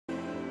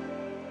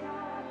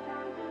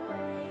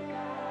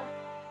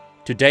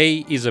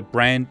Today is a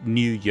brand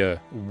new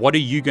year. What are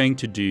you going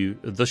to do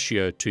this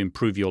year to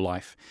improve your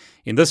life?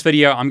 In this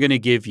video, I'm going to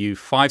give you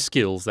 5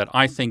 skills that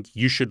I think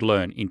you should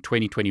learn in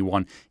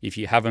 2021 if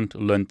you haven't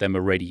learned them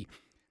already.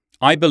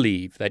 I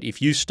believe that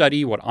if you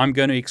study what I'm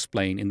going to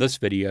explain in this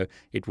video,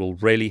 it will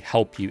really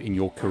help you in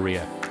your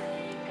career.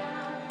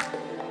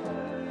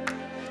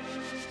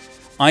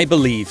 I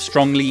believe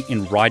strongly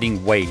in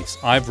riding waves.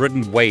 I've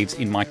ridden waves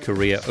in my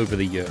career over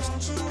the years.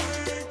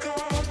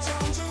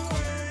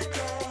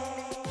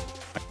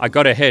 I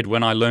got ahead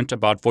when I learned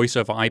about voice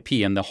over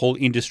IP and the whole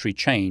industry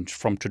changed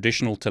from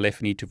traditional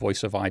telephony to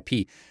voice over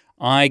IP.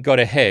 I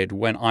got ahead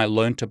when I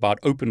learned about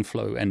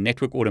OpenFlow and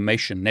network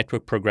automation,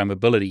 network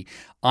programmability.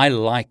 I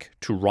like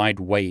to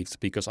ride waves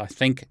because I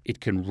think it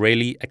can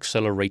really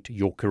accelerate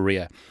your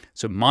career.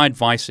 So my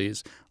advice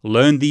is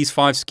learn these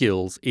 5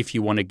 skills if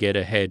you want to get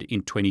ahead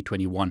in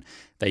 2021.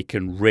 They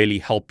can really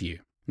help you.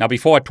 Now,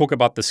 before I talk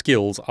about the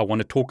skills, I want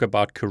to talk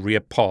about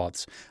career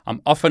paths.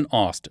 I'm often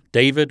asked,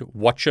 David,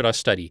 what should I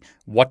study?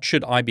 What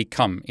should I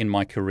become in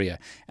my career?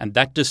 And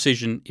that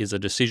decision is a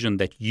decision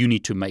that you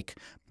need to make.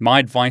 My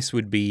advice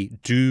would be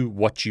do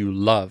what you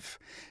love.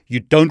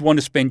 You don't want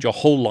to spend your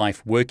whole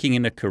life working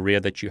in a career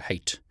that you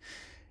hate.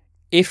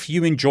 If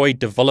you enjoy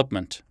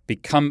development,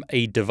 become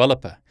a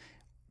developer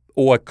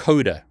or a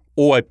coder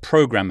or a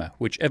programmer,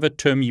 whichever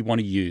term you want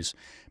to use.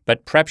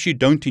 But perhaps you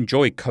don't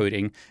enjoy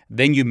coding,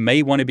 then you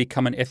may want to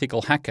become an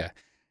ethical hacker.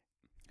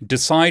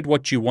 Decide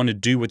what you want to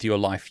do with your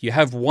life. You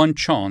have one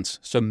chance,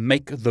 so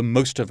make the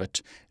most of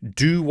it.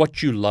 Do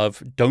what you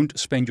love. Don't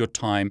spend your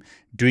time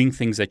doing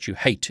things that you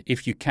hate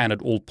if you can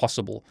at all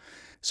possible.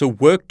 So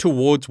work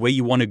towards where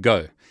you want to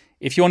go.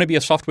 If you want to be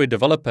a software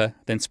developer,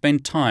 then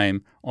spend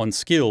time on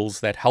skills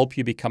that help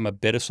you become a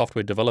better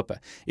software developer.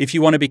 If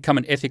you want to become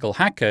an ethical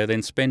hacker,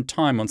 then spend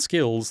time on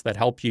skills that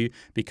help you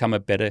become a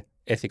better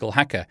ethical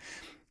hacker.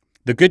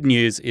 The good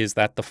news is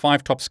that the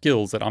 5 top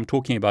skills that I'm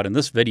talking about in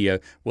this video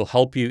will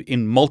help you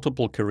in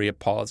multiple career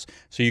paths.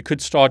 So you could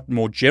start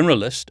more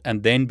generalist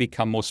and then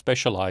become more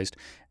specialized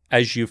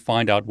as you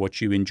find out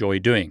what you enjoy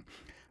doing.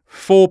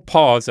 4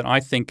 paths that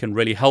I think can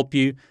really help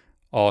you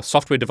are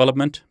software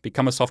development,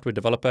 become a software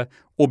developer,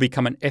 or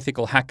become an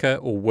ethical hacker,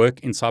 or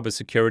work in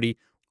cybersecurity,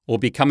 or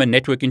become a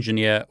network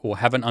engineer, or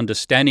have an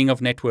understanding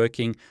of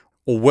networking,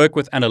 or work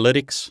with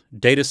analytics,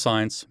 data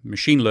science,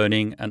 machine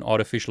learning, and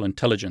artificial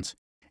intelligence.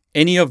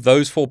 Any of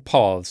those 4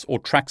 paths, or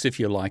tracks if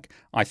you like,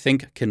 I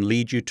think can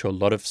lead you to a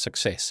lot of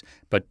success,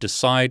 but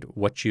decide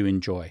what you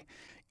enjoy.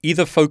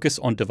 Either focus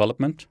on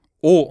development,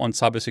 or on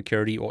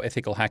cybersecurity or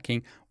ethical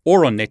hacking,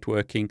 or on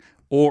networking,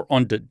 or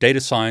on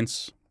data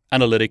science,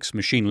 analytics,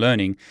 machine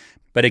learning.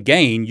 But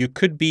again, you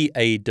could be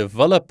a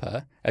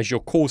developer as your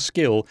core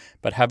skill,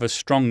 but have a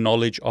strong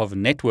knowledge of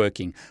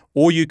networking.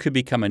 Or you could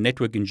become a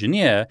network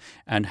engineer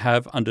and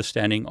have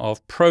understanding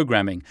of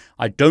programming.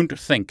 I don't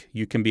think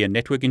you can be a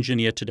network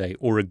engineer today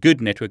or a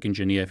good network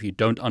engineer if you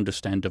don't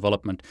understand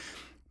development.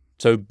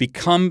 So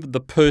become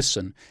the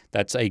person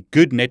that's a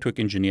good network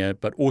engineer,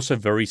 but also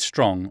very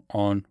strong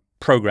on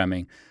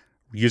programming,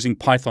 using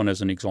Python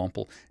as an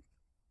example.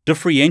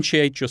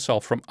 Differentiate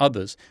yourself from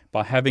others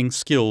by having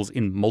skills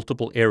in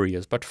multiple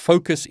areas, but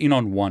focus in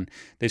on one.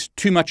 There's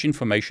too much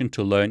information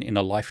to learn in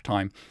a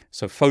lifetime,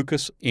 so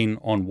focus in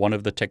on one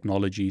of the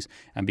technologies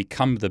and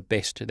become the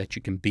best that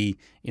you can be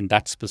in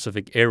that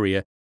specific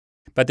area.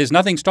 But there's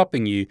nothing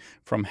stopping you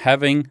from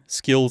having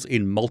skills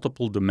in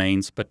multiple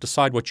domains, but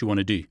decide what you want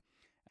to do.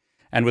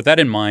 And with that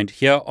in mind,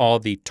 here are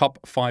the top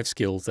 5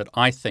 skills that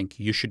I think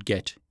you should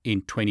get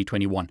in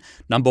 2021.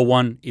 Number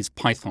 1 is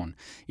Python.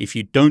 If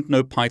you don't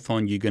know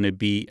Python, you're going to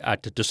be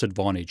at a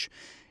disadvantage.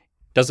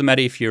 Doesn't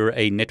matter if you're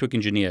a network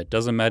engineer.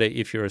 Doesn't matter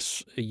if you're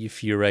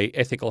a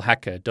ethical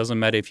hacker. Doesn't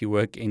matter if you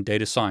work in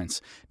data science.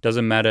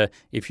 Doesn't matter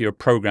if you're a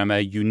programmer.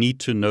 You need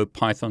to know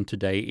Python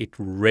today. It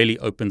really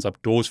opens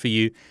up doors for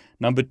you.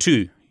 Number 2,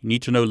 you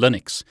need to know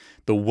Linux.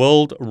 The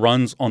world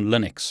runs on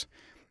Linux.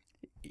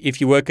 If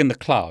you work in the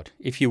cloud,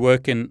 if you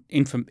work in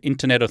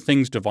Internet of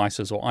Things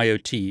devices or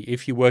IoT,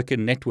 if you work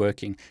in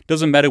networking,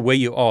 doesn't matter where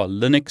you are,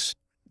 Linux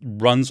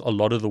runs a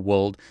lot of the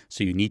world,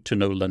 so you need to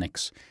know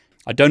Linux.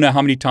 I don't know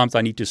how many times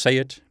I need to say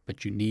it,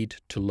 but you need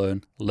to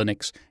learn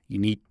Linux. You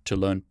need to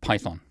learn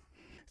Python.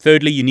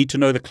 Thirdly, you need to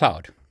know the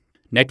cloud.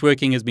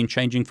 Networking has been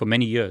changing for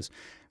many years,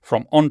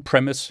 from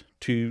on-premise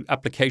to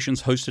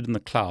applications hosted in the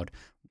cloud.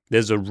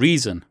 There's a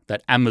reason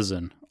that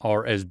Amazon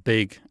are as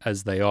big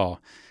as they are.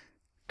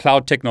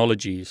 Cloud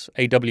technologies,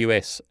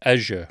 AWS,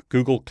 Azure,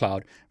 Google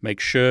Cloud, make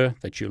sure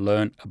that you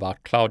learn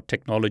about cloud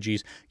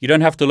technologies. You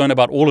don't have to learn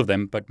about all of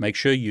them, but make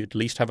sure you at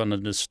least have an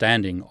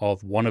understanding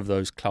of one of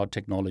those cloud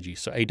technologies,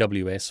 so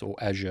AWS or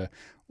Azure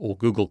or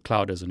Google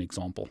Cloud as an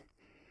example.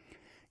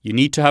 You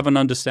need to have an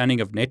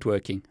understanding of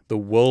networking. The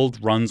world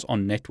runs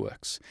on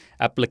networks.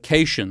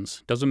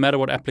 Applications, doesn't matter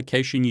what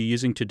application you're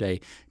using today.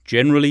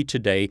 Generally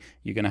today,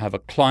 you're going to have a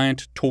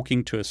client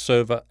talking to a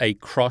server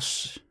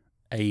across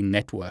a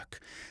network.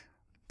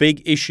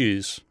 Big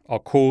issues are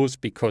caused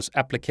because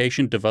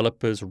application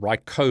developers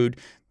write code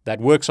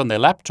that works on their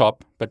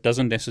laptop but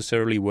doesn't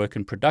necessarily work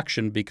in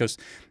production because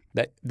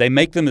They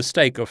make the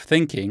mistake of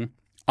thinking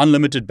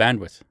unlimited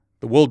bandwidth.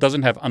 The world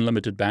doesn't have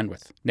unlimited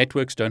bandwidth.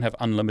 Networks don't have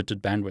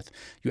unlimited bandwidth.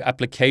 Your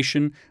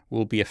application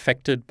will be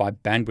affected by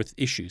bandwidth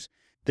issues.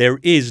 There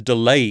is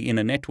delay in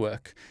a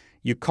network.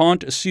 You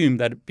can't assume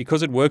that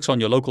because it works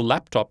on your local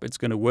laptop, it's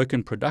going to work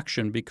in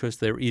production, because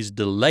there is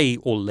delay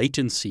or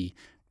latency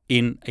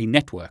in a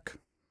network.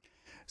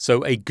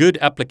 So a good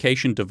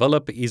application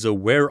developer is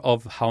aware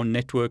of how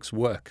networks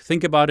work.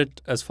 Think about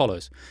it as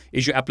follows.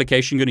 Is your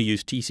application going to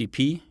use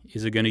TCP?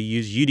 Is it going to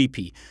use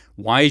UDP?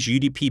 Why is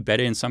UDP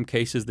better in some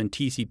cases than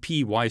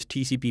TCP? Why is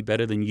TCP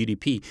better than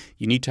UDP?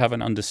 You need to have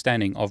an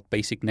understanding of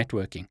basic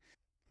networking.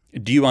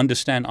 Do you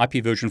understand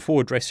IP version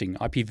 4 addressing,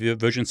 IP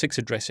version 6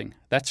 addressing?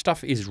 That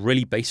stuff is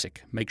really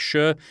basic. Make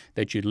sure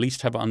that you at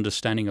least have an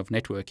understanding of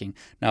networking.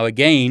 Now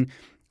again,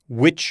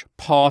 which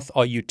path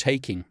are you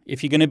taking?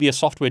 If you're going to be a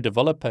software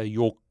developer,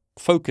 your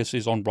focus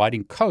is on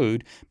writing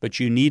code, but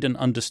you need an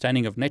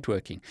understanding of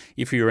networking.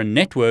 If you're a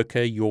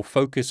networker, your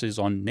focus is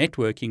on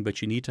networking,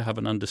 but you need to have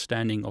an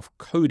understanding of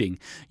coding.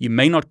 You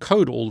may not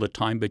code all the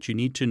time, but you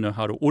need to know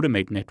how to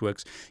automate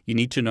networks. You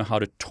need to know how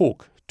to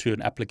talk to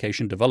an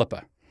application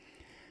developer.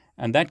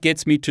 And that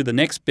gets me to the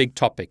next big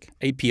topic,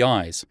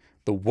 APIs.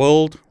 The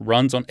world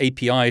runs on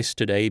APIs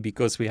today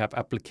because we have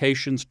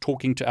applications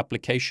talking to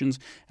applications,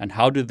 and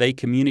how do they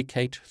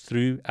communicate?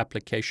 Through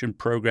application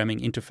programming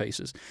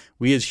interfaces.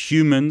 We as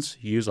humans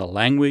use a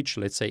language,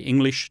 let's say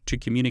English, to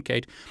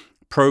communicate.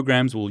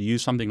 Programs will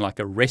use something like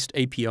a REST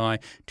API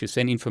to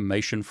send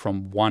information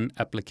from one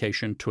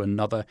application to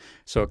another.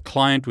 So a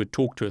client would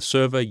talk to a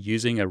server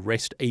using a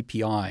REST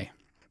API.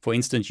 For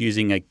instance,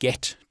 using a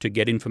GET to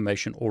get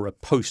information, or a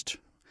POST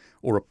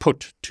or a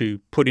PUT to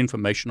put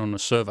information on a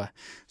server.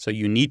 So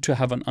you need to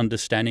have an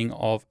understanding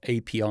of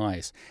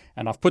APIs.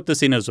 And I've put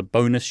this in as a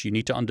bonus. You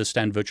need to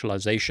understand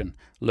virtualization.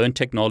 Learn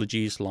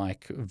technologies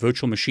like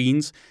virtual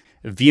machines.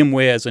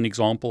 VMware, as an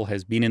example,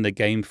 has been in the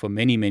game for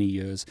many, many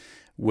years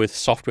with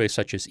software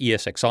such as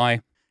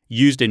ESXi,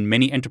 used in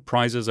many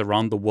enterprises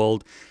around the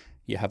world.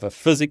 You have a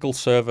physical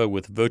server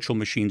with virtual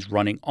machines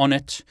running on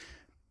it.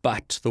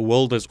 But the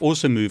world has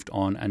also moved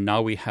on, and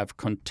now we have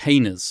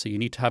containers. So you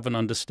need to have an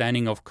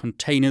understanding of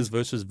containers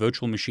versus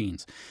virtual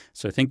machines.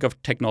 So think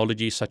of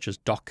technologies such as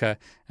Docker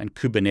and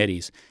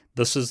Kubernetes.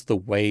 This is the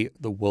way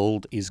the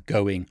world is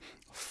going.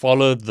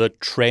 Follow the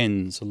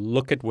trends.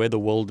 Look at where the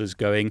world is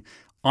going.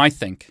 I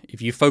think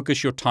if you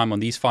focus your time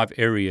on these 5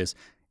 areas,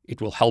 it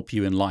will help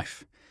you in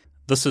life.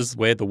 This is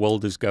where the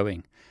world is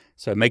going.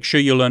 So make sure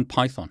you learn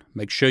Python.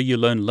 Make sure you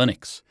learn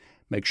Linux.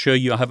 Make sure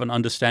you have an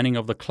understanding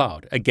of the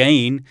cloud.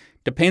 Again,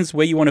 depends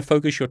where you want to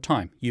focus your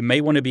time. You may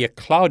want to be a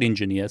cloud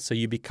engineer, so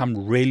you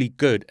become really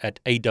good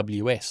at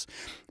AWS.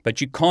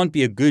 But you can't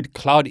be a good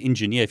cloud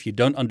engineer if you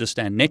don't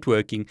understand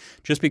networking.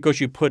 Just because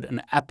you put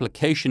an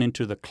application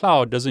into the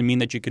cloud doesn't mean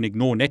that you can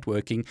ignore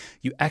networking.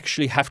 You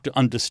actually have to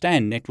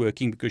understand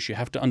networking, because you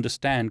have to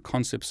understand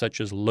concepts such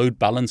as load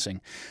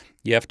balancing.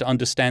 You have to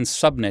understand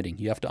subnetting.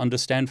 You have to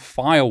understand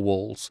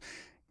firewalls.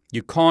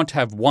 You can't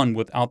have one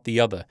without the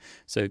other.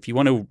 So if you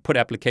want to put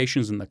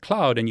applications in the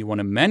cloud and you want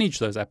to manage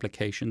those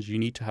applications, you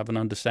need to have an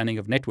understanding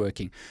of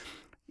networking.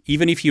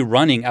 Even if you're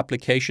running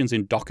applications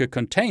in Docker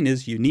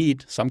containers, you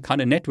need some kind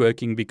of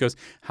networking, because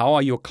how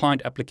are your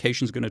client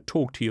applications going to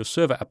talk to your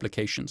server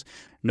applications?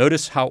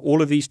 Notice how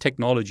all of these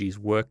technologies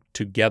work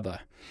together.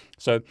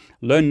 So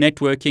learn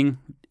networking.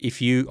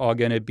 If you are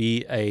going to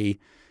be a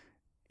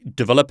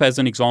developer, as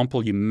an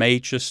example, you may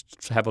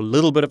just have a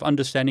little bit of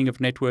understanding of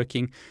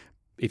networking.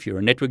 If you're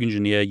a network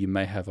engineer, you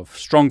may have a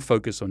strong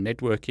focus on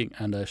networking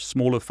and a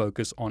smaller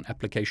focus on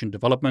application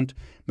development.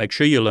 Make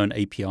sure you learn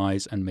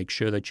APIs and make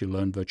sure that you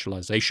learn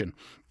virtualization.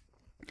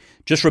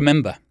 Just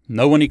remember,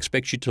 no one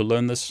expects you to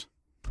learn this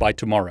by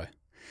tomorrow.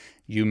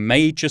 You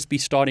may just be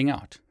starting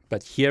out,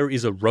 but here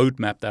is a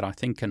roadmap that I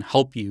think can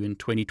help you in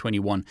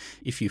 2021.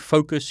 If you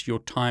focus your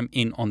time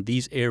in on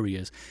these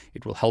areas,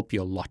 it will help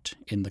you a lot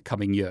in the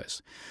coming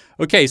years.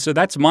 Okay, so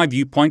that's my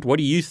viewpoint. What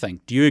do you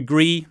think? Do you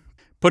agree?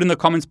 Put in the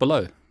comments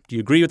below. Do you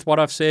agree with what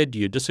I've said? Do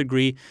you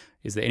disagree?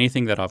 Is there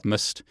anything that I've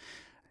missed?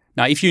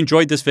 Now, if you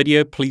enjoyed this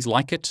video, please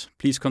like it.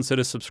 Please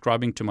consider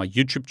subscribing to my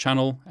YouTube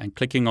channel and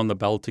clicking on the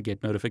bell to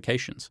get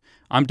notifications.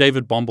 I'm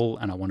David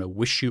Bombal, and I want to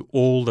wish you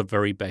all the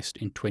very best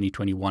in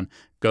 2021.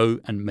 Go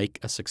and make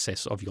a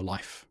success of your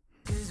life.